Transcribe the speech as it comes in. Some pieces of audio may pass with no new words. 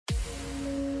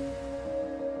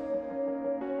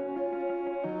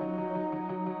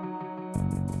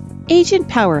Agent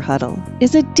Power Huddle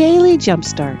is a daily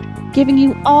jumpstart, giving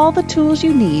you all the tools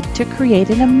you need to create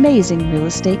an amazing real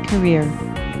estate career.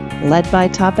 Led by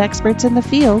top experts in the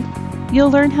field,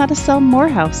 you'll learn how to sell more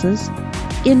houses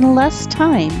in less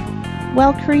time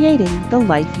while creating the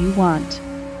life you want.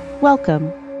 Welcome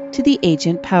to the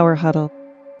Agent Power Huddle.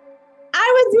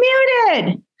 I was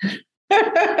muted.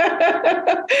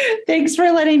 Thanks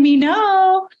for letting me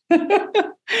know.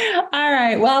 All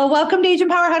right. Well, welcome to Agent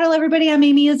Power Huddle, everybody. I'm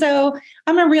Amy Izzo.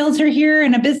 I'm a realtor here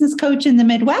and a business coach in the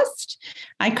Midwest.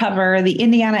 I cover the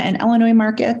Indiana and Illinois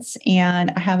markets,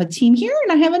 and I have a team here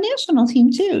and I have a national team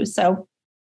too. So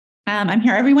I'm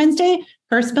here every Wednesday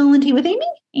for Spill and Tea with Amy.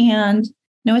 And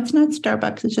no, it's not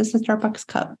Starbucks. It's just a Starbucks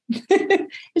cup.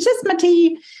 It's just my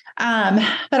tea.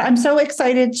 But I'm so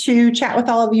excited to chat with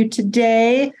all of you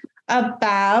today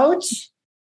about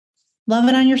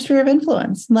loving on your sphere of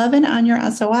influence, loving on your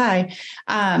SOI.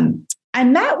 I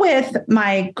met with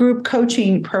my group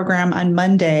coaching program on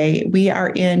Monday. We are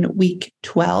in week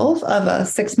 12 of a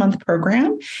 6-month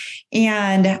program.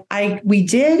 And we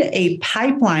did a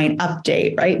pipeline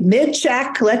update, right?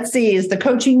 Mid-check. Let's see, is the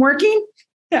coaching working?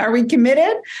 Are we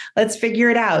committed? Let's figure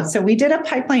it out. So we did a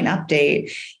pipeline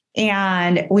update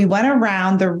and we went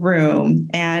around the room.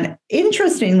 And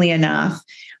interestingly enough,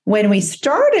 when we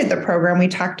started the program, we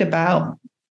talked about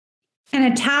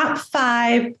kind of top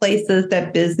 5 places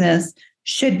that business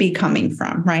should be coming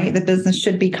from, right? The business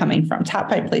should be coming from top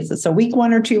 5 places. So week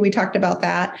 1 or 2, we talked about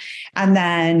that. And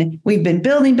then we've been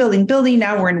building.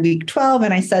 Now we're in week 12.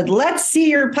 And I said, let's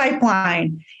see your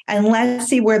pipeline and let's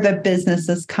see where the business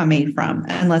is coming from.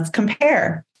 And let's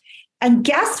compare. And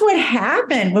guess what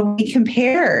happened when we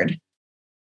compared?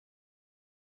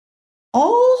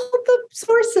 All the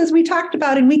sources we talked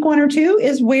about in week 1 or 2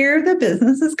 is where the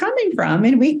business is coming from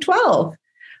in week 12.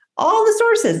 All the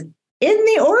sources in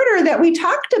the order that we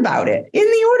talked about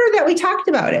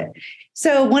it.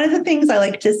 So one of the things I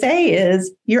like to say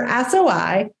is your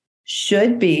SOI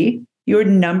should be your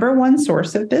number one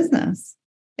source of business.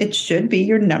 It should be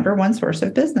your number one source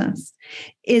of business.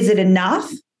 Is it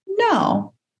enough?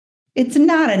 No, it's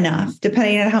not enough,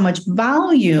 depending on how much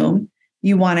volume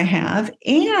you want to have,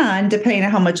 and depending on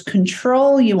how much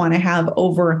control you want to have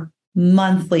over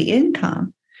monthly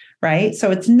income, right?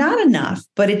 So it's not enough,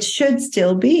 but it should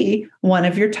still be one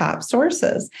of your top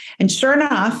sources. And sure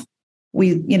enough,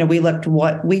 we looked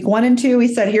what week 1 and 2, we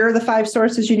said, here are the 5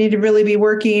 sources you need to really be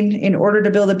working in order to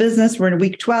build a business. We're in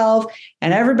week 12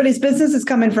 and everybody's business is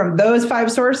coming from those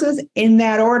 5 sources in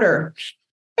that order.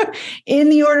 In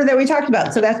the order that we talked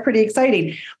about. So that's pretty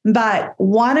exciting. But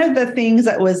one of the things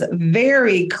that was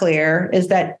very clear is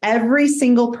that every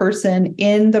single person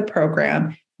in the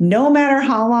program, no matter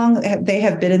how long they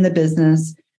have been in the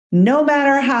business, no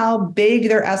matter how big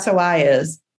their SOI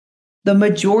is, the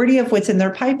majority of what's in their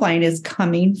pipeline is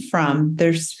coming from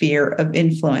their sphere of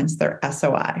influence, their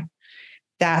SOI.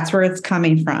 That's where it's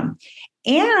coming from.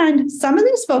 And some of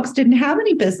these folks didn't have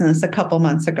any business a couple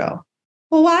months ago.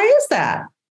 Well, why is that?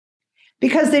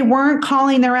 Because they weren't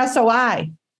calling their SOI.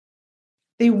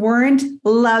 They weren't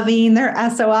loving their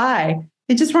SOI.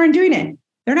 They just weren't doing it.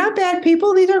 They're not bad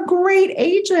people. These are great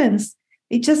agents.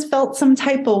 They just felt some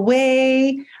type of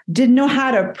way, didn't know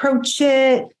how to approach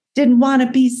it, didn't want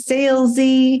to be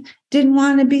salesy, didn't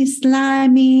want to be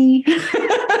slimy,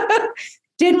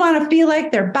 didn't want to feel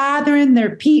like they're bothering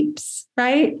their peeps,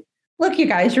 right? Look, you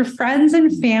guys, your friends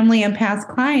and family and past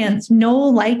clients know,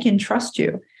 like, and trust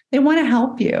you. They want to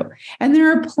help you. And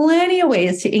there are plenty of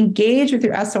ways to engage with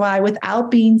your SOI without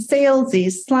being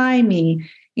salesy, slimy,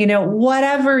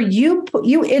 whatever you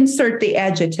insert the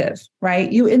adjective, right?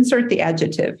 You insert the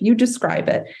adjective, you describe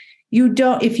it.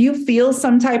 If you feel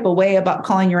some type of way about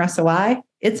calling your SOI,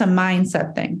 it's a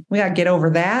mindset thing. We got to get over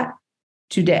that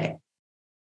today.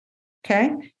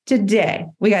 Okay. Today,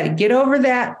 we got to get over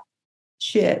that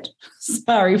shit.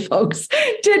 Sorry, folks.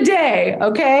 Today.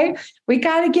 Okay. We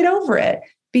got to get over it.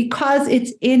 Because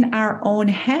it's in our own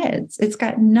heads. It's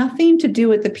got nothing to do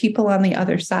with the people on the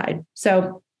other side.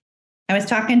 So I was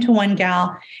talking to one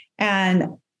gal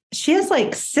and she has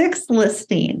like 6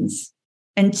 listings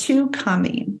and 2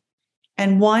 coming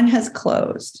and 1 has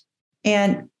closed.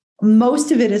 And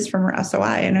most of it is from her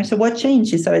SOI. And I said, what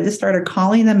changed? She said, I just started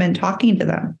calling them and talking to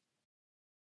them.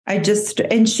 And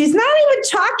she's not even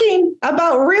talking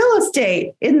about real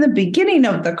estate in the beginning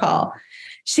of the call.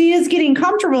 She is getting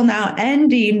comfortable now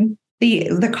ending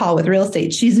the call with real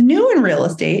estate. She's new in real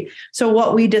estate. So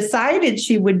what we decided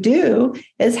she would do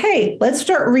is, hey, let's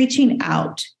start reaching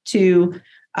out to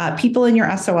people in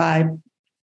your SOI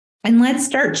and let's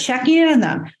start checking in on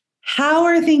them. How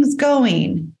are things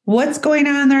going? What's going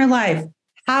on in their life?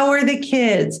 How are the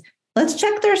kids? Let's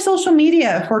check their social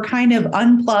media if we're kind of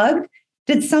unplugged.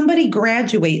 Did somebody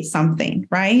graduate something,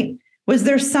 right? Was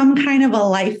there some kind of a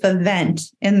life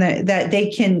event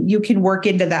that you can work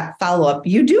into that follow-up?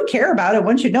 You do care about it.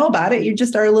 Once you know about it, you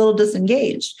just are a little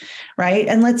disengaged, right?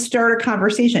 And let's start a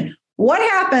conversation. What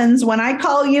happens when I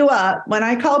call you up, when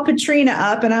I call Patrina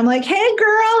up and I'm like, hey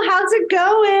girl, how's it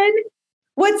going?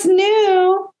 What's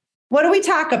new? What do we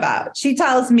talk about? She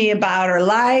tells me about her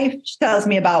life. She tells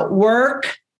me about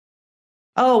work.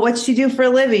 Oh, what's she do for a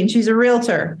living? She's a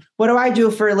realtor. What do I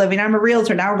do for a living? I'm a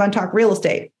realtor. Now we're going to talk real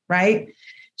estate, right?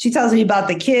 She tells me about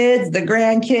the kids, the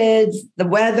grandkids, the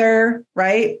weather,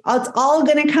 right? It's all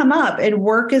going to come up, and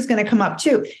work is going to come up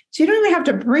too. So you don't even have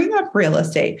to bring up real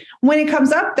estate. When it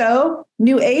comes up though,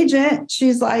 new agent,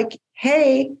 she's like,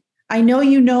 hey, I know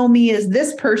you know me as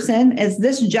this person, as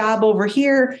this job over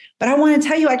here, but I want to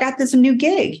tell you, I got this new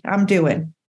gig I'm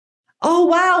doing. Oh,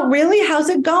 wow. Really? How's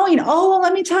it going? Oh, well,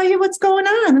 let me tell you what's going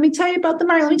on. Let me tell you about the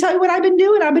market. Let me tell you what I've been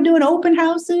doing. I've been doing open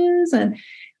houses and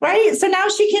right. So now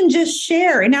she can just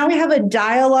share. And now we have a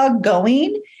dialogue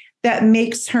going that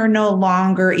makes her no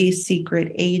longer a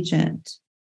secret agent.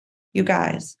 You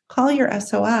guys, call your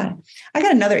SOI. I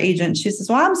got another agent. She says,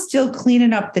 well, I'm still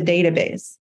cleaning up the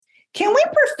database. Can we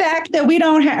perfect that we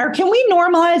don't have, or can we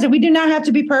normalize that we do not have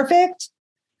to be perfect?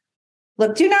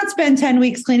 Look, do not spend 10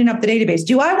 weeks cleaning up the database.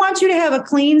 Do I want you to have a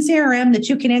clean CRM that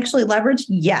you can actually leverage?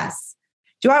 Yes.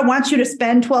 Do I want you to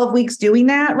spend 12 weeks doing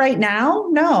that right now?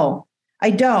 No, I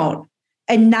don't.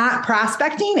 And not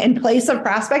prospecting in place of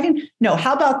prospecting? No.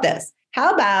 How about this?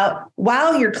 How about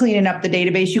while you're cleaning up the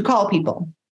database, you call people?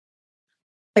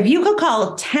 If you could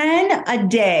call 10 a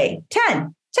day,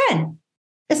 10.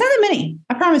 It's not that many,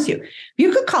 I promise you. If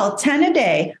you could call 10 a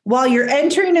day while you're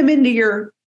entering them into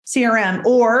your CRM,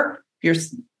 or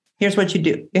here's what you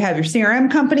do. You have your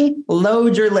CRM company,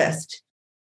 load your list.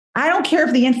 I don't care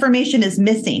if the information is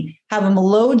missing. Have them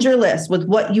load your list with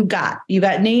what you got. You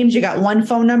got names, you got one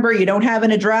phone number, you don't have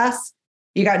an address.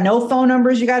 You got no phone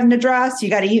numbers, you got an address, you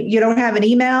don't have an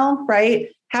email, right?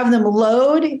 Have them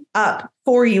load up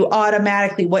for you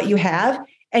automatically what you have.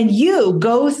 And you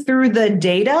go through the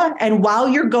data. And while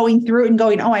you're going through it and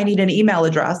going, oh, I need an email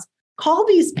address, call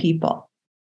these people.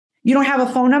 You don't have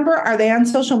a phone number? Are they on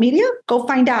social media? Go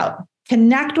find out.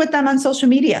 Connect with them on social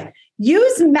media.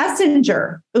 Use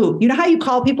Messenger. Ooh, you know how you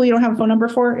call people you don't have a phone number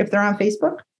for if they're on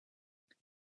Facebook?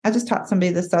 I just taught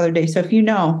somebody this the other day. So if you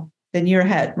know, then you're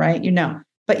ahead, right? You know.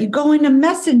 But you go into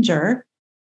Messenger,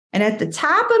 and at the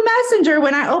top of Messenger,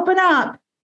 when I open up,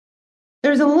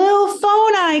 there's a little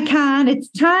phone icon. It's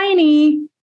tiny.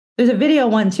 There's a video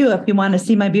one too if you want to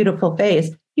see my beautiful face.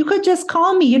 You could just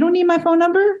call me. You don't need my phone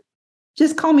number.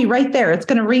 Just call me right there. It's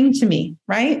going to ring to me,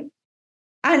 right?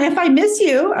 And if I miss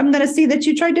you, I'm going to see that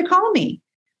you tried to call me.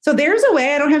 So there's a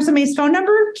way. I don't have somebody's phone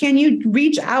number. Can you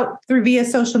reach out through via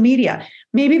social media?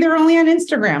 Maybe they're only on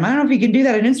Instagram. I don't know if you can do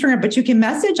that on Instagram, but you can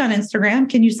message on Instagram.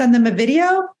 Can you send them a video?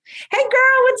 Hey,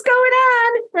 girl, what's going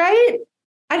on? Right?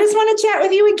 I just want to chat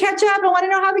with you and catch up. I want to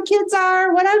know how the kids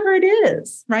are, whatever it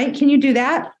is, right? Can you do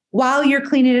that while you're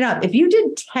cleaning it up? If you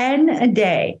did 10 a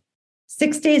day,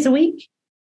 6 days a week,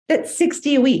 that's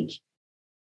 60 a week.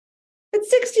 That's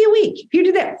 60 a week. If you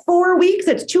do that 4 weeks,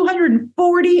 that's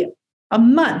 240 a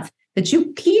month that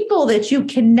you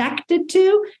connected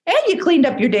to, and you cleaned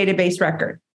up your database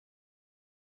record.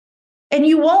 And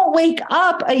you won't wake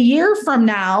up a year from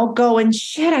now going,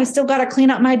 shit, I still got to clean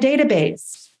up my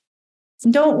database.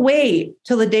 Don't wait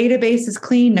till the database is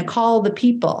clean to call the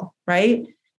people, right?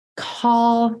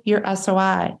 Call your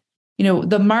SOI. You know,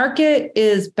 the market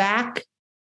is back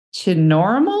to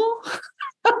normal.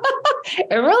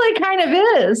 It really kind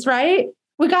of is, right?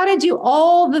 We got to do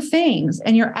all the things.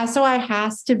 And your SOI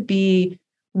has to be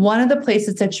one of the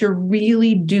places that you're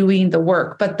really doing the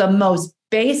work. But the most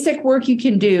basic work you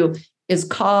can do is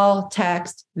call,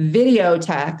 text, video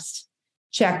text,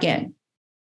 check in.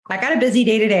 I got a busy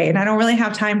day today and I don't really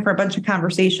have time for a bunch of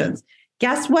conversations.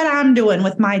 Guess what I'm doing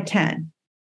with my 10?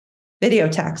 Video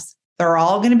texts. They're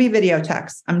all going to be video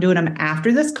texts. I'm doing them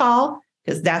after this call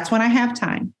because that's when I have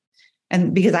time.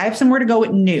 And because I have somewhere to go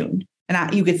at noon.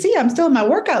 And you can see I'm still in my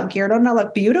workout gear. Don't I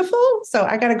look beautiful? So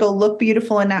I got to go look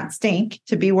beautiful and not stink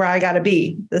to be where I got to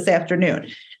be this afternoon.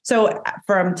 So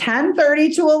from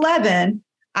 10:30 to 11,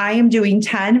 I am doing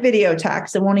 10 video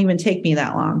texts. It won't even take me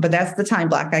that long, but that's the time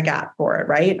block I got for it,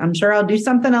 right? I'm sure I'll do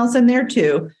something else in there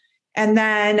too. And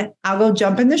then I'll go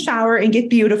jump in the shower and get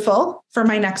beautiful for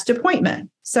my next appointment.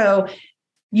 So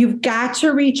you've got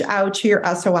to reach out to your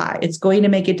SOI. It's going to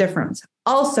make a difference.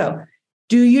 Also,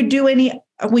 do you do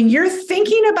when you're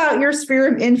thinking about your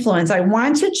sphere of influence, I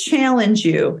want to challenge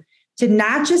you to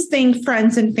not just think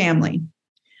friends and family.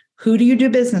 Who do you do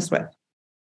business with?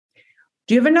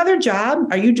 Do you have another job?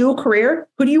 Are you dual career?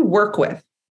 Who do you work with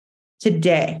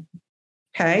today?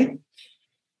 Okay.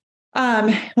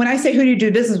 When I say who do you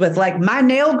do business with, like my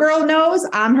nail girl knows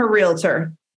I'm her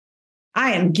realtor.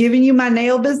 I am giving you my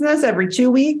nail business every 2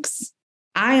 weeks.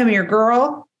 I am your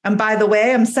girl. And by the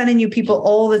way, I'm sending you people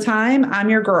all the time. I'm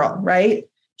your girl, right?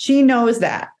 She knows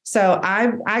that. So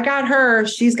I got her.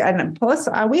 She's got, and plus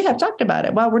we have talked about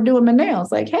it while we're doing my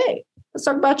nails. Like, hey, let's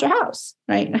talk about your house,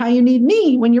 right? And how you need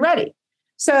me when you're ready.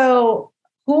 So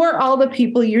who are all the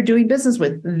people you're doing business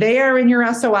with? They're in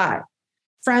your SOI.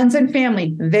 Friends and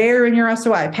family, they're in your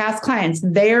SOI. Past clients,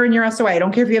 they're in your SOI. I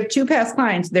don't care if you have 2 past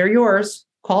clients, they're yours.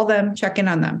 Call them, check in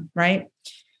on them, right?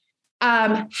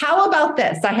 How about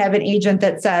this? I have an agent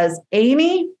that says,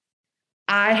 Amy,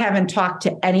 I haven't talked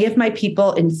to any of my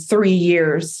people in 3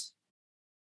 years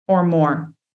or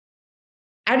more.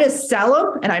 I just sell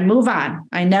them and I move on.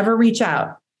 I never reach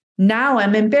out. Now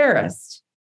I'm embarrassed.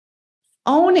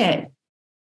 Own it.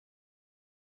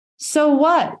 So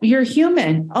what? You're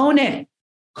human. Own it.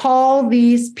 Call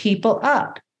these people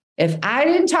up. If I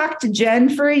didn't talk to Jen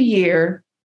for a year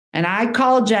and I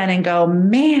call Jen and go,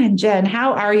 man, Jen,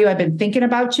 how are you? I've been thinking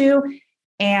about you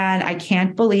and I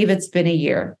can't believe it's been a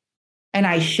year. And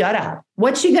I shut up.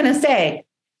 What's she going to say?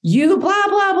 You blah,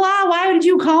 blah, blah. Why did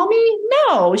you call me?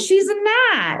 No, she's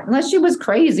not. Unless she was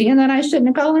crazy and then I shouldn't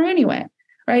have called her anyway,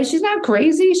 right? She's not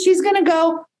crazy. She's going to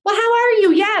go, well, how are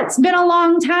you? Yeah, it's been a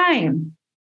long time.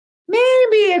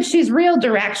 Maybe if she's real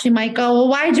direct, she might go, well,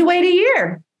 why'd you wait a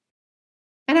year?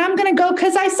 And I'm going to go,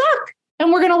 because I suck.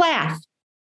 And we're going to laugh.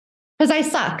 Because I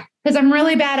suck. Because I'm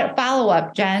really bad at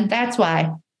follow-up, Jen. That's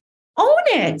why. Own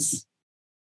it.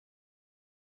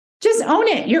 Just own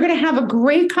it. You're going to have a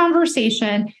great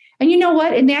conversation. And you know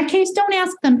what? In that case, don't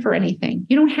ask them for anything.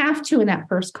 You don't have to in that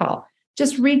first call.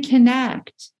 Just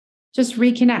reconnect. Just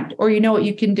reconnect. Or you know what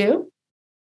you can do?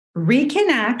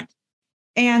 Reconnect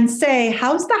and say,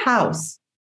 how's the house?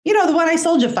 You know, the one I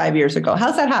sold you 5 years ago.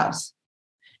 How's that house?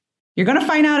 You're going to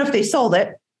find out if they sold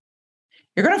it.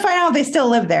 You're going to find out if they still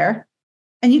live there.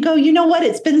 And you go, you know what?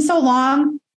 It's been so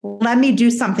long. Let me do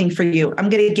something for you. I'm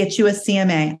going to get you a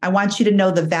CMA. I want you to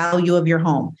know the value of your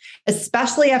home,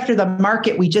 especially after the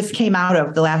market we just came out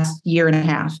of the last year and a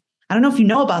half. I don't know if you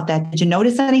know about that. Did you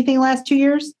notice anything last 2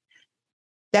 years?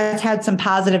 That's had some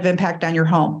positive impact on your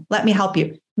home. Let me help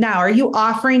you. Now, are you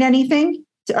offering anything?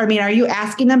 Are you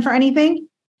asking them for anything?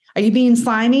 Are you being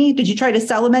slimy? Did you try to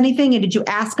sell them anything? And did you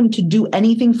ask them to do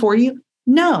anything for you?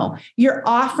 No, you're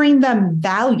offering them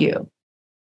value.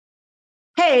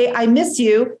 Hey, I miss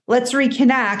you. Let's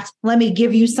reconnect. Let me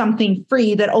give you something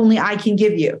free that only I can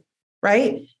give you,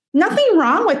 right? Nothing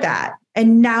wrong with that.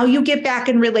 And now you get back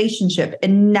in relationship.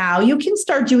 And now you can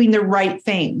start doing the right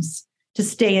things to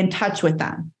stay in touch with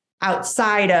them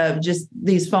outside of just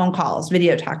these phone calls,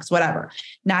 video texts, whatever.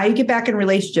 Now you get back in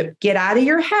relationship. Get out of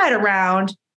your head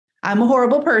around, I'm a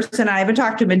horrible person. I haven't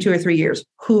talked to them in 2 or 3 years.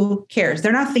 Who cares?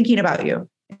 They're not thinking about you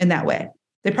in that way.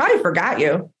 They probably forgot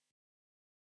you.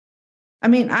 I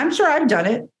mean, I'm sure I've done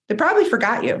it. They probably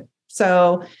forgot you.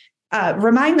 So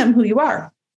remind them who you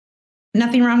are.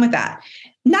 Nothing wrong with that.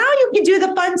 Now you can do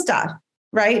the fun stuff,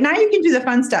 right? Now you can do the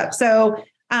fun stuff. So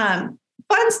fun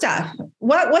stuff.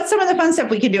 What's some of the fun stuff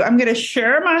we can do? I'm going to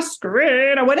share my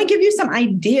screen. I want to give you some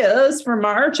ideas for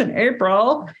March and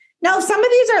April. Now, some of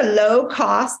these are low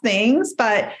cost things,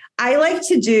 but I like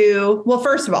to do, well,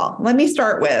 first of all, let me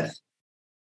start with,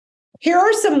 here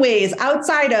are some ways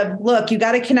outside of, look, you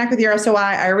got to connect with your SOI.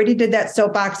 I already did that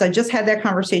soapbox. I just had that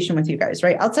conversation with you guys,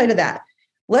 right? Outside of that,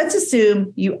 let's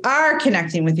assume you are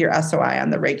connecting with your SOI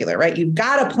on the regular, right? You've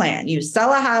got a plan. You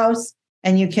sell a house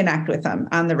and you connect with them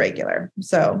on the regular.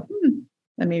 So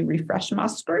let me refresh my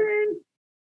screen.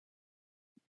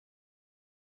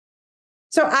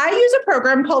 So I use a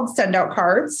program called Send Out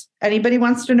Cards. Anybody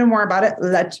wants to know more about it,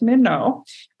 let me know.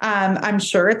 I'm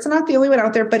sure it's not the only one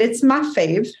out there, but it's my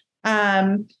fave.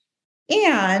 And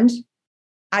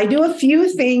I do a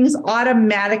few things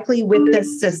automatically with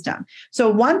this system. So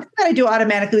one thing that I do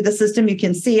automatically with the system, you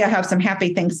can see I have some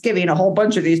Happy Thanksgiving, a whole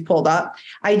bunch of these pulled up.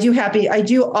 I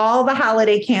do all the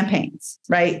holiday campaigns,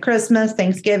 right? Christmas,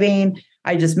 Thanksgiving.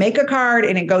 I just make a card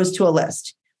and it goes to a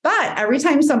list. But every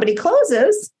time somebody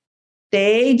closes,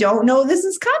 they don't know this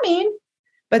is coming,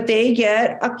 but they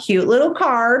get a cute little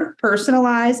card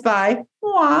personalized by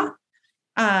moi.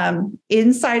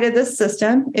 Inside of the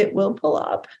system. It will pull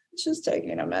up. It's just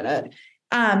taking a minute.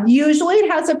 Usually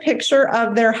it has a picture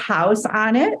of their house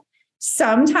on it.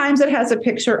 Sometimes it has a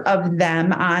picture of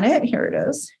them on it. Here it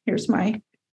is. Here's my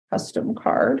custom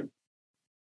card.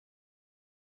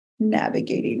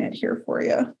 Navigating it here for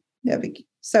you.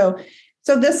 So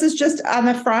So this is just on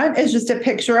the front is just a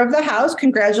picture of the house.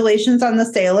 Congratulations on the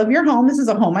sale of your home. This is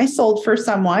a home I sold for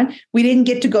someone. We didn't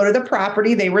get to go to the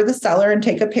property. They were the seller and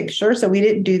take a picture. So we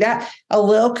didn't do that. A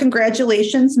little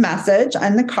congratulations message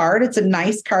on the card. It's a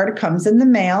nice card. It comes in the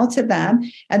mail to them.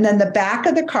 And then the back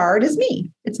of the card is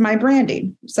me. It's my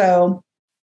branding. So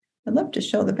I'd love to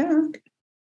show the back.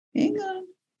 Hang on.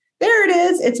 There it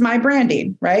is. It's my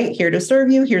branding, right? Here to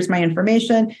serve you. Here's my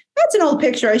information. That's an old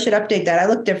picture. I should update that. I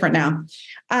look different now.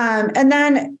 And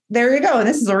then there you go. And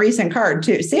this is a recent card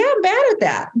too. See, I'm bad at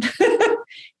that.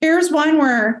 Here's one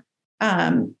where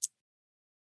that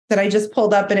I just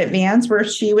pulled up in advance where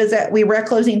we were at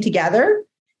closing together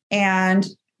and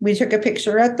we took a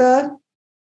picture it's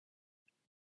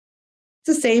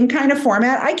the same kind of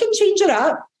format. I can change it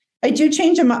up. I do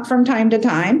change them up from time to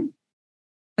time.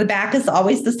 The back is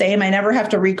always the same. I never have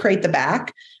to recreate the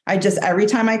back. Every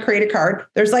time I create a card,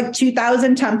 there's like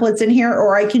 2,000 templates in here,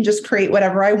 or I can just create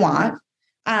whatever I want.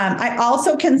 I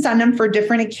also can send them for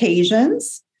different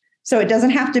occasions. So it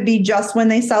doesn't have to be just when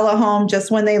they sell a home,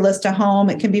 just when they list a home.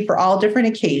 It can be for all different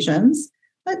occasions.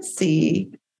 Let's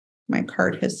see my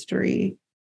card history.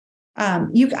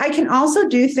 I can also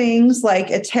do things like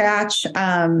attach.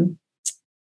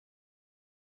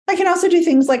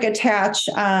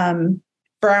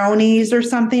 Brownies or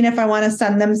something. If I want to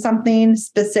send them something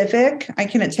specific, I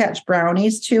can attach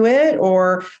brownies to it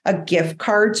or a gift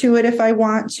card to it if I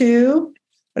want to,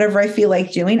 whatever I feel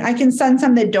like doing. I can send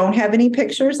some that don't have any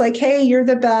pictures, like, hey, you're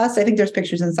the best. I think there's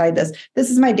pictures inside this. This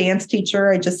is my dance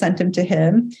teacher. I just sent him to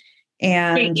him.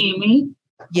 And hey, Amy.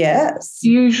 Yes.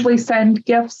 You usually send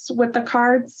gifts with the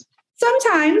cards?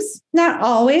 Sometimes, not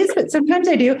always, but sometimes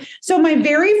I do. So my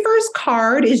very first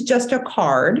card is just a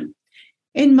card.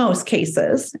 In most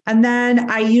cases. And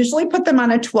then I usually put them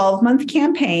on a 12-month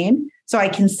campaign so I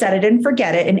can set it and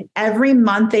forget it. And every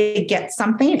month they get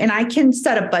something and I can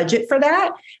set a budget for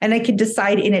that. And I can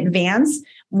decide in advance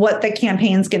what the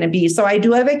campaign's going to be. So I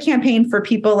do have a campaign for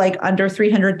people like under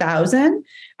 300,000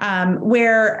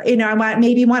 where, I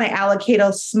want to allocate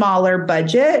a smaller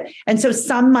budget. And so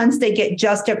some months they get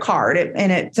just a card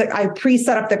and I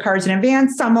pre-set up the cards in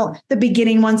advance. The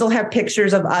beginning ones will have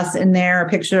pictures of us in there, a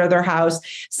picture of their house.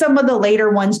 Some of the later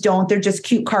ones don't. They're just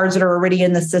cute cards that are already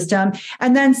in the system.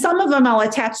 And then some of them I'll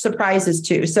attach surprises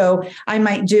to. So I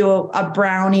might do a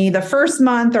brownie the first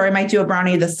month, or I might do a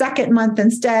brownie the second month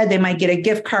instead. They might get a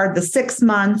gift card the 6th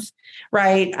month.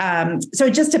 Right. So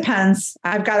it just depends.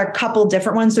 I've got a couple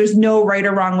different ones. There's no right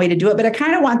or wrong way to do it, but I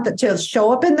kind of want that to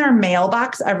show up in their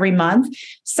mailbox every month,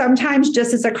 sometimes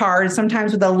just as a card,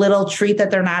 sometimes with a little treat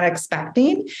that they're not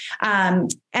expecting.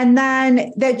 And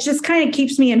then that just kind of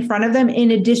keeps me in front of them in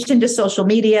addition to social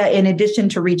media, in addition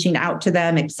to reaching out to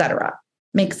them, et cetera.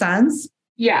 Make sense?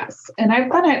 Yes. And I've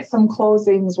been at some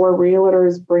closings where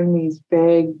realtors bring these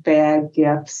big bag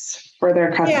gifts for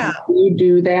their customers. Yeah. Do you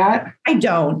do that? I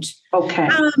don't. Okay.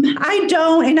 I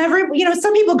don't. And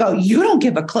some people go, you don't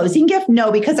give a closing gift?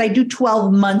 No, because I do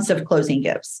 12 months of closing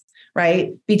gifts,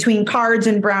 right? Between cards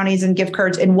and brownies and gift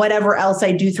cards and whatever else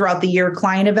I do throughout the year,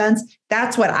 client events.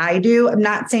 That's what I do. I'm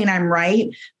not saying I'm right,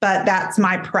 but that's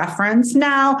my preference.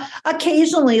 Now,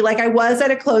 occasionally, like I was at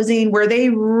a closing where they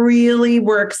really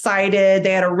were excited.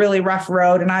 They had a really rough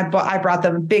road and I brought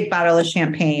them a big bottle of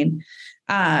champagne.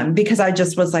 Because I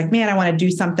just was like, man, I want to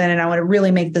do something and I want to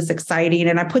really make this exciting.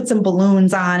 And I put some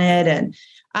balloons on it. And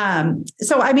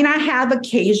I have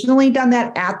occasionally done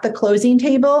that at the closing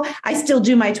table. I still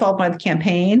do my 12-month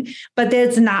campaign, but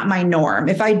that's not my norm.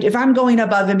 If I'm going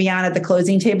above and beyond at the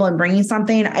closing table and bringing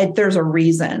something, there's a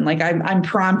reason. Like I'm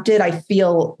prompted. I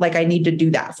feel like I need to do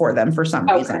that for them for some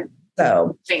reason.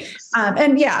 So,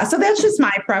 so that's just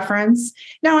my preference.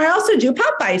 Now, I also do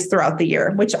pop buys throughout the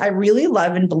year, which I really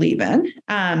love and believe in.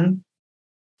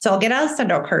 So I'll get out of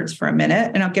send out cards for a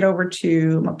minute and I'll get over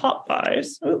to my pop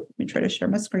buys. Oh, let me try to share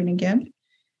my screen again.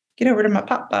 Get over to my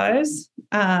pop buys.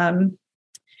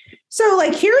 So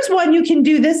like, here's one you can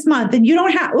do this month and you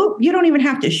don't even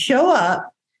have to show up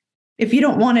if you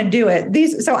don't want to do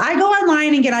it. So I go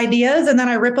online and get ideas and then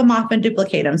I rip them off and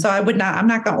duplicate them. So I'm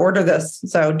not going to order this.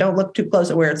 So don't look too close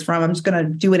at where it's from. I'm just going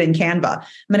to do it in Canva.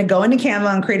 I'm going to go into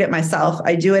Canva and create it myself.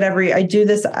 I do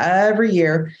this every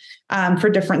year for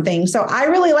different things. So I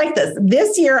really like this.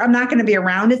 This year, I'm not going to be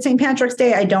around at St. Patrick's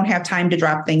Day. I don't have time to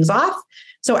drop things off.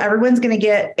 So everyone's going to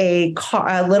get a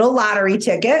little lottery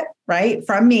ticket, right,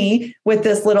 from me with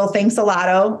this little Thanks a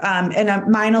Lotto.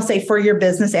 And mine will say for your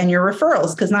business and your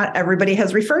referrals, because not everybody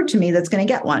has referred to me that's going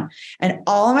to get one. And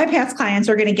all of my past clients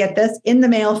are going to get this in the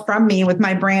mail from me with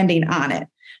my branding on it.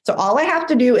 So all I have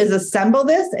to do is assemble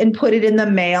this and put it in the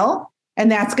mail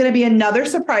And that's going to be another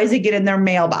surprise to get in their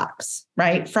mailbox,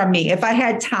 right? From me. If I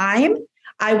had time,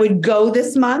 I would go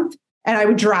this month and I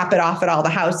would drop it off at all the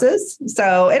houses.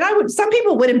 So, and some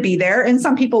people wouldn't be there and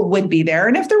some people would be there.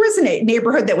 And if there was a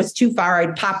neighborhood that was too far,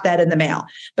 I'd pop that in the mail,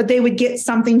 but they would get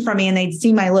something from me and they'd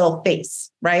see my little face,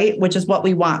 right? Which is what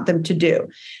we want them to do.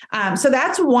 So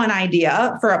that's one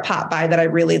idea for a pop by that I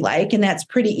really like. And that's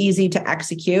pretty easy to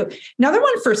execute. Another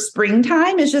one for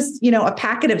springtime is just, a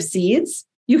packet of seeds.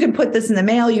 You can put this in the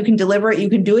mail. You can deliver it. You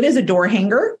can do it as a door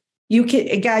hanger. You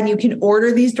can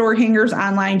order these door hangers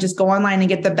online, just go online and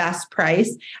get the best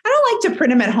price. I don't like to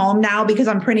print them at home now because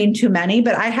I'm printing too many,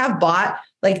 but I have bought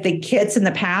like the kits in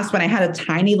the past when I had a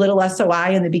tiny little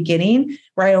SOI in the beginning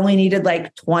where I only needed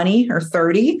like 20 or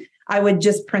 30. I would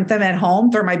just print them at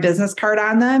home, throw my business card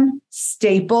on them,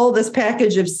 staple this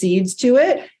package of seeds to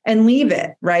it and leave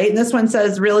it, right? And this one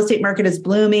says real estate market is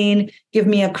blooming. Give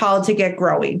me a call to get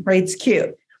growing, right? It's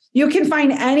cute. You can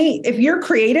find if you're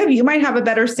creative, you might have a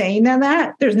better saying than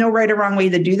that. There's no right or wrong way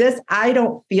to do this. I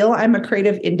don't feel I'm a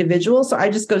creative individual, so I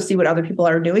just go see what other people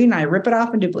are doing and I rip it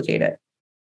off and duplicate it.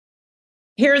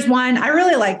 Here's one. I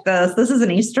really like this. This is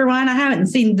an Easter one. I haven't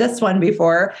seen this one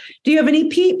before. Do you have any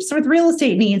peeps with real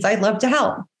estate needs? I'd love to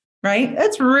help, right?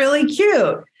 That's really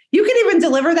cute. You can even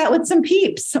deliver that with some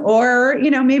peeps or,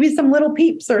 maybe some little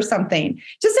peeps or something.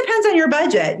 Just depends on your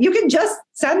budget. You can just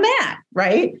send that,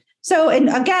 right? So, and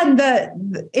again,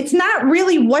 it's not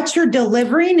really what you're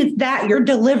delivering, it's that you're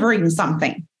delivering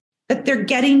something, that they're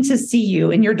getting to see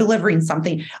you and you're delivering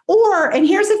something. And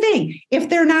here's the thing, if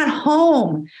they're not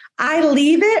home, I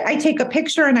leave it, I take a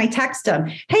picture and I text them,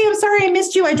 hey, I'm sorry I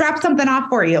missed you. I dropped something off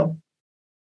for you.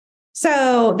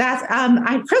 So that's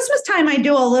Christmas time, I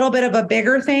do a little bit of a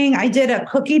bigger thing. I did a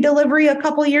cookie delivery a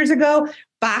couple of years ago,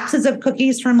 boxes of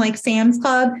cookies from like Sam's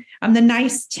Club. The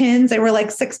nice tins, they were like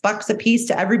 $6 a piece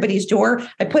to everybody's door.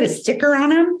 I put a sticker on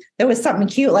them. There was something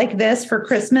cute like this for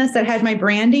Christmas that had my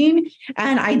branding.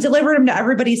 And I delivered them to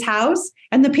everybody's house.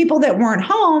 And the people that weren't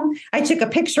home, I took a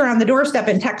picture on the doorstep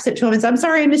and texted it to them and said, I'm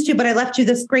sorry I missed you, but I left you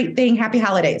this great thing. Happy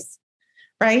holidays,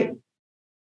 right?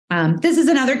 This is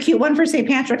another cute one for St.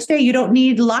 Patrick's Day. You don't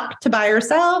need luck to buy or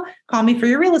sell. Call me for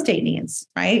your real estate needs,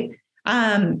 right?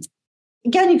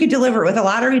 Again, you could deliver it with a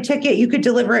lottery ticket. You could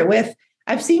deliver it with,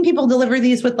 I've seen people deliver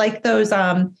these with like those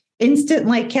instant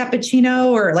like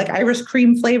cappuccino or like Irish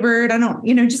cream flavored.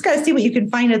 Just got to see what you can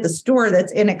find at the store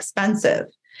that's inexpensive.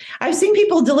 I've seen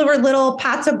people deliver little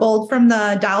pots of gold from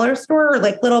the dollar store or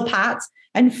like little pots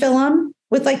and fill them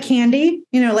with like candy,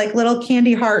 like little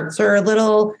candy hearts or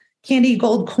little candy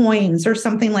gold coins or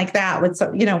something like that with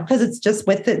some, because it's just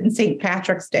with it in St.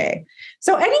 Patrick's Day.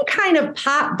 So any kind of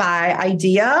pop by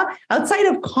idea outside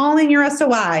of calling your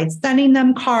SOI, sending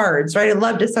them cards, right? I'd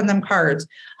love to send them cards.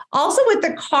 Also with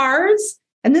the cards,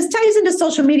 and this ties into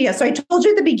social media. So I told you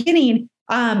at the beginning,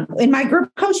 in my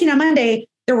group coaching on Monday,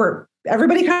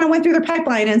 everybody kind of went through their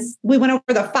pipeline and we went over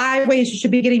the 5 ways you should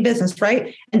be getting business,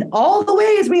 right? And all the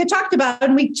ways we had talked about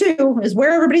in week 2 is where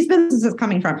everybody's business is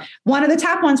coming from. One of the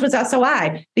top ones was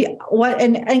SOI.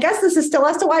 And I guess this is still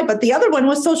SOI, but the other one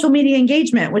was social media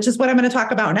engagement, which is what I'm going to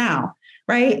talk about now,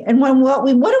 right? And what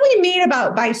do we mean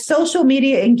by social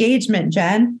media engagement,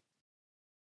 Jen?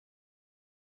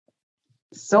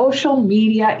 Social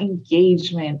media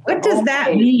engagement. What does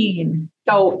that mean?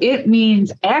 So it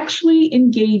means actually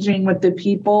engaging with the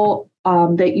people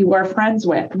that you are friends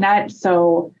with.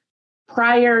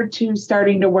 Prior to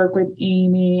starting to work with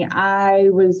Amy, I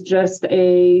was just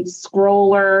a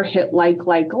scroller, hit like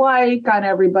on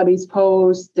everybody's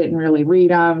posts, didn't really read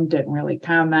them, didn't really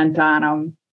comment on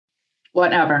them,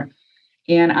 whatever.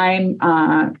 And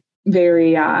I'm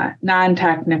very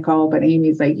non-technical, but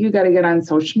Amy's like, you got to get on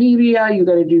social media, you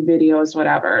got to do videos,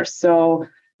 whatever. So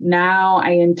now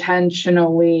I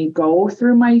intentionally go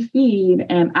through my feed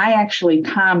and I actually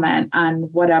comment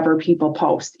on whatever people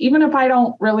post, even if I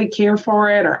don't really care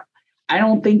for it or I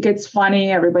don't think it's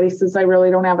funny. Everybody says I really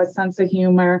don't have a sense of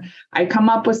humor. I come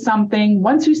up with something.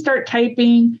 Once you start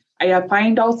typing, I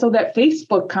find also that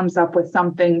Facebook comes up with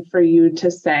something for you to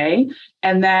say,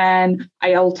 and then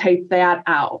I'll type that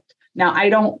out. Now, I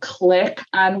don't click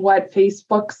on what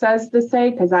Facebook says to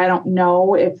say because I don't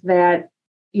know if that,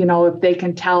 if they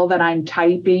can tell that I'm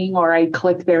typing or I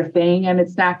click their thing and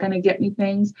it's not going to get me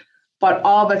things. But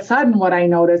all of a sudden, what I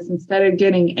notice, instead of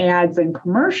getting ads and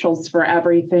commercials for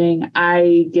everything,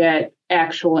 I get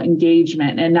actual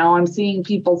engagement. And now I'm seeing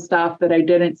people's stuff that I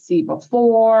didn't see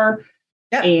before.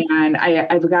 Yep. And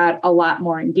I've got a lot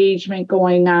more engagement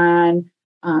going on.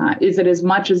 Is it as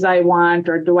much as I want,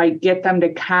 or do I get them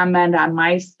to comment on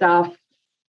my stuff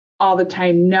all the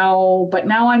time? No, but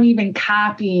now I'm even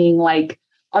copying like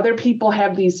other people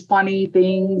have these funny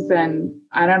things and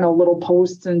I don't know, little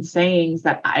posts and sayings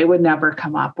that I would never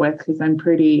come up with because I'm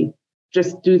pretty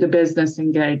just do the business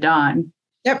and get it done.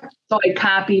 Yep. So I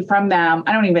copy from them.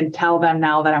 I don't even tell them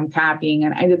now that I'm copying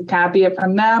and I just copy it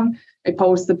from them. I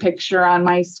post the picture on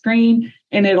my screen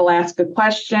and it'll ask a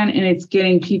question and it's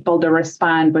getting people to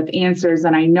respond with answers.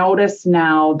 And I notice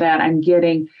now that I'm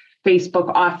getting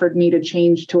Facebook offered me to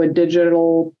change to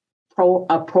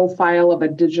a profile of a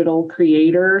digital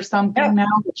creator or something now,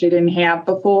 which I didn't have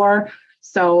before.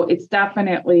 So it's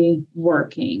definitely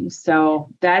working. So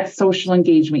that's social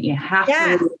engagement. You have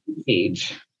to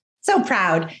engage. So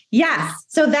proud. Yes.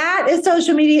 So that is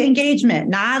social media engagement,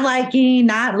 not liking,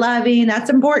 not loving. That's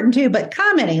important too, but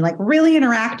commenting, like really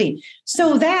interacting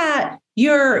so that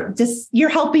you're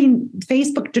helping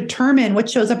Facebook determine what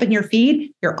shows up in your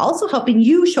feed. You're also helping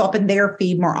you show up in their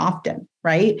feed more often,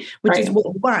 right? Which is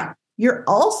what we want. You're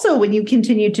also, when you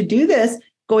continue to do this,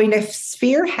 going to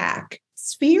sphere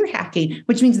hacking,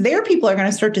 which means their people are going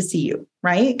to start to see you,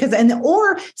 right?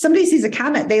 Or somebody sees a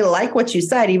comment, they like what you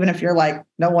said, even if you're like,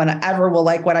 no one ever will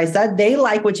like what I said. They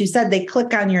like what you said. They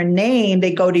click on your name,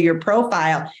 they go to your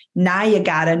profile. Now you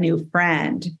got a new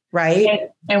friend, right?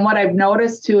 And what I've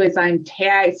noticed too is I'm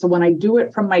tagged. So when I do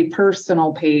it from my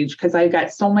personal page, because I've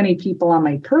got so many people on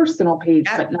my personal page,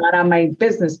 but not on my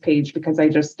business page because I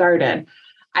just started,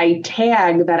 I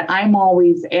tag that I'm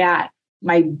always at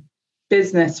my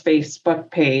business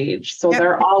Facebook page. So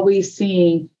they're always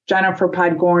seeing Jennifer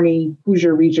Podgorny,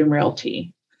 Hoosier Region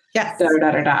Realty. Yes. So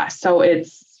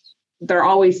they're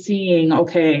always seeing,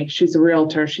 okay, she's a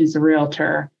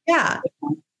realtor. Yeah.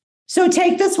 So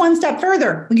take this one step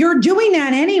further. You're doing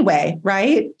that anyway,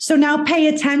 right? So now pay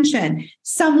attention.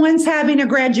 Someone's having a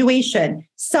graduation.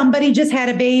 Somebody just had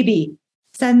a baby.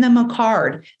 Send them a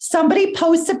card. Somebody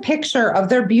posts a picture of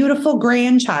their beautiful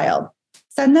grandchild.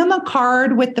 Send them a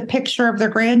card with the picture of their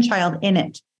grandchild in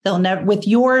it. They'll never,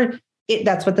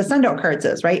 that's what the send out card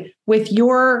says, right? With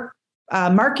your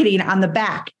marketing on the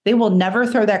back, they will never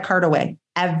throw that card away,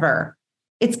 ever.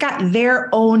 It's got their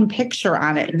own picture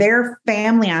on it, their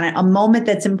family on it, a moment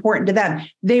that's important to them.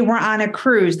 They were on a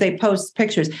cruise. They post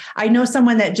pictures. I know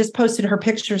someone that just posted her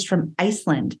pictures from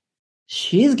Iceland.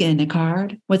 She's getting a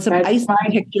card with some Iceland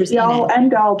pictures in it.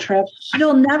 End all trip.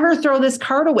 She'll never throw this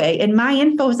card away. And my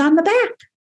info is on the back.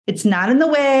 It's not in the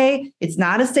way. It's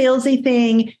not a salesy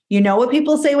thing. You know what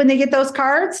people say when they get those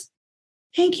cards?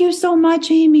 Thank you so much,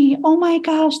 Amy. Oh my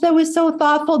gosh, that was so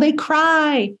thoughtful. They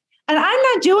cry. And I'm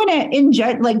not doing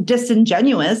it like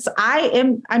disingenuous.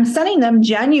 I'm sending them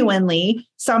genuinely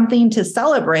something to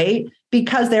celebrate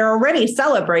because they're already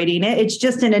celebrating it. It's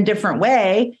just in a different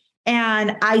way.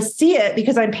 And I see it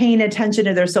because I'm paying attention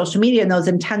to their social media in those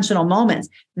intentional moments.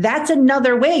 That's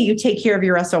another way you take care of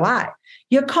your SOI.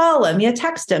 You call them, you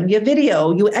text them, you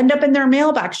video, you end up in their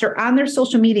mailbox, you're on their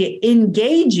social media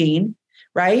engaging,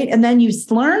 right? And then you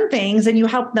learn things and you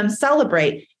help them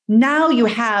celebrate. Now you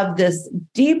have this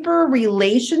deeper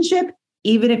relationship,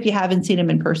 even if you haven't seen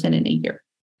them in person in a year.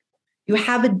 You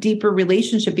have a deeper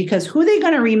relationship because who are they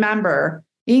going to remember?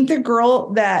 You think the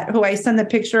girl who I sent the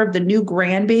picture of the new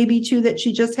grandbaby to that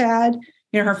she just had,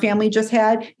 her family just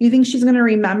had, you think she's going to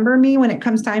remember me when it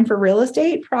comes time for real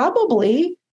estate?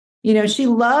 Probably. She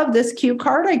loved this cute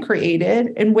card I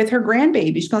created and with her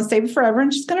grandbaby, she's going to save it forever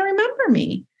and she's going to remember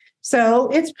me. So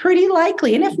it's pretty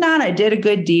likely. And if not, I did a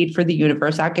good deed for the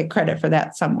universe. I'll get credit for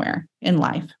that somewhere in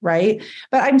life, right?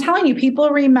 But I'm telling you,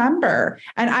 people remember.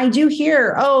 And I do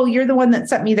hear, oh, you're the one that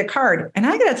sent me the card. And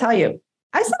I got to tell you,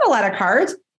 I send a lot of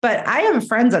cards, but I have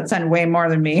friends that send way more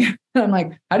than me. I'm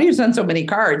like, how do you send so many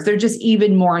cards? They're just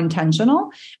even more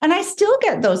intentional. And I still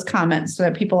get those comments so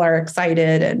that people are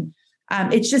excited. And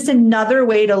it's just another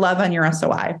way to love on your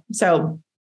SOI. So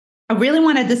I really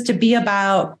wanted this to be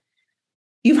about,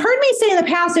 you've heard me say in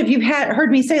the past, if you've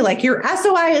heard me say like your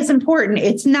SOI is important,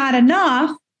 it's not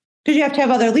enough because you have to have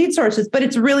other lead sources, but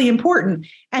it's really important.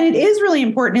 And it is really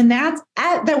important. And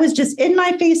that was just in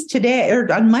my face today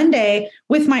or on Monday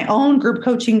with my own group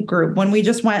coaching group when we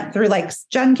just went through, like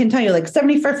Jen can tell you, like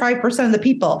 75% of the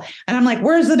people. And I'm like,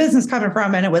 where's the business coming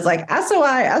from? And it was like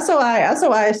SOI,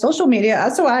 social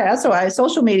media, SOI,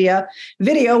 social media,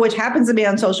 video, which happens to be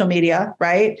on social media,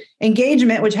 right?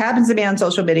 Engagement, which happens to be on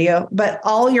social media, but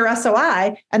all your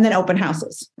SOI and then open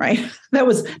houses, right? That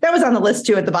was on the list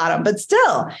too at the bottom, but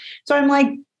still. So I'm like,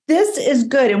 this is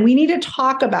good. And we need to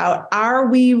talk about, are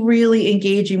we really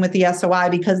engaging with the SOI?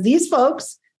 Because these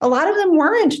folks, a lot of them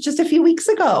weren't just a few weeks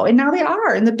ago, and now they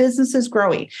are, and the business is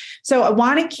growing. So I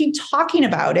want to keep talking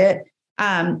about it,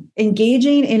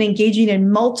 engaging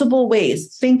in multiple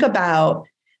ways. Think about,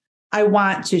 I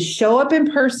want to show up in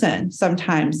person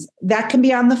sometimes. That can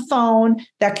be on the phone,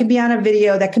 that can be on a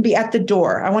video, that can be at the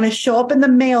door. I want to show up in the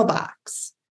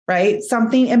mailbox, right?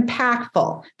 Something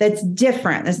impactful that's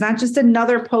different. It's not just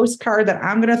another postcard that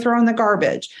I'm going to throw in the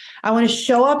garbage. I want to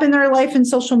show up in their life in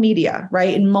social media,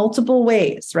 right? In multiple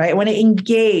ways, right? I want to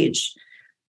engage.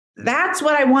 That's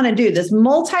what I want to do, this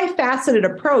multifaceted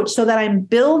approach so that I'm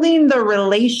building the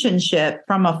relationship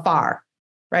from afar.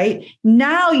 Right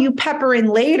now, you pepper in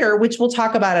later, which we'll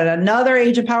talk about at another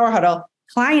Agent Power Huddle,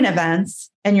 client events,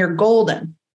 and you're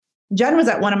golden. Jen was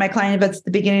at one of my client events at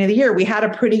the beginning of the year. We had a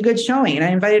pretty good showing. I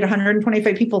invited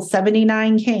 125 people,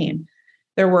 79 came.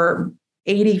 There were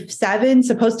 87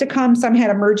 supposed to come. Some had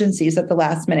emergencies at the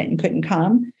last minute and couldn't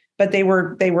come, but they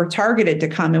were targeted to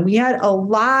come. And we had a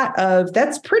lot of,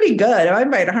 that's pretty good. I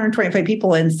invited 125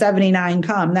 people and 79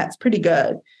 come. That's pretty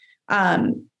good.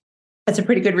 That's a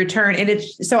pretty good return. And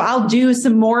so I'll do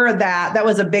some more of that. That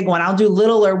was a big one. I'll do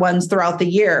littler ones throughout the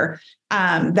year.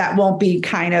 That won't be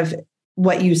kind of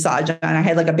what you saw, John. I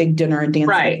had like a big dinner and dance.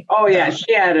 Right. Oh yeah.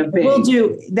 She had a big. We'll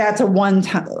do, that's a one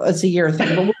time, it's a year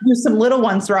thing, but we'll do some little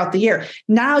ones throughout the year.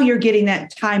 Now you're getting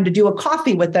that time to do a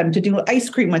coffee with them, to do ice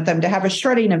cream with them, to have a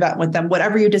shredding event with them,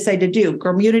 whatever you decide to do,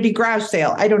 community garage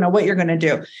sale. I don't know what you're going to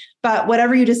do, but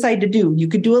whatever you decide to do, you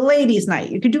could do a ladies'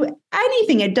 night. You could do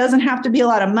anything. It doesn't have to be a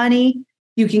lot of money.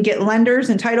 You can get lenders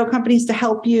and title companies to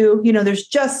help you. You know, there's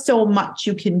just so much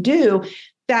you can do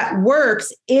that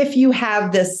works if you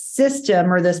have this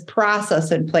system or this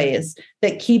process in place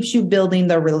that keeps you building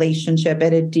the relationship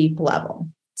at a deep level.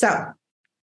 So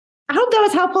I hope that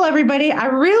was helpful, everybody. I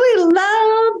really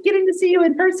love getting to see you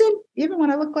in person, even when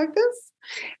I look like this.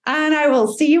 And I will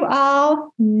see you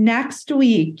all next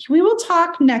week. We will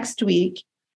talk next week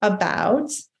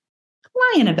about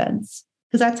client events,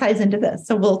 because that ties into this.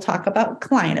 So we'll talk about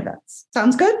client events.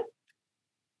 Sounds good?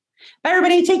 Bye,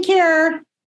 everybody. Take care.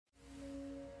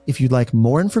 If you'd like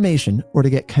more information or to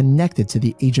get connected to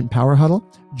the Agent Power Huddle,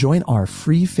 join our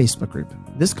free Facebook group.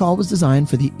 This call was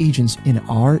designed for the agents in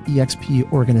our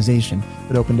EXP organization,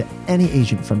 but open to any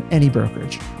agent from any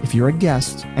brokerage. If you're a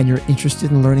guest and you're interested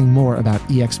in learning more about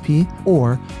EXP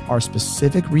or our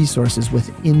specific resources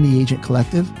within the Agent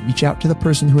Collective, reach out to the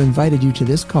person who invited you to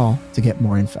this call to get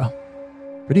more info.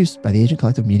 Produced by the Agent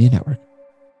Collective Media Network.